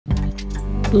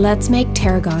Let's make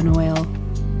tarragon oil.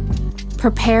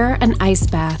 Prepare an ice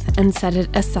bath and set it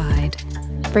aside.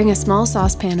 Bring a small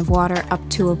saucepan of water up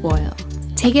to a boil.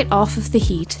 Take it off of the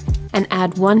heat and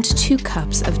add 1 to 2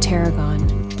 cups of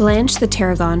tarragon. Blanch the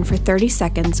tarragon for 30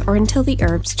 seconds or until the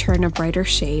herbs turn a brighter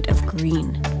shade of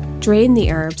green. Drain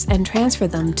the herbs and transfer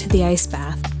them to the ice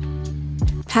bath.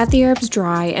 Pat the herbs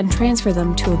dry and transfer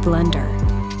them to a blender.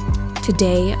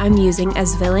 Today I'm using a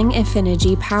ZWILLING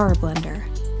ENFINIGY Power Blender.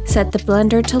 Set the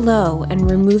blender to low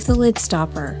and remove the lid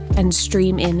stopper and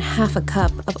stream in half a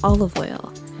cup of olive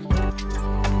oil.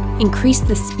 Increase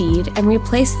the speed and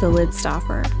replace the lid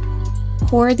stopper.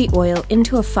 Pour the oil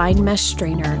into a fine mesh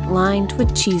strainer lined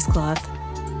with cheesecloth.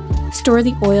 Store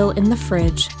the oil in the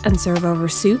fridge and serve over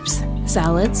soups,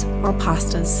 salads, or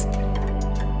pastas.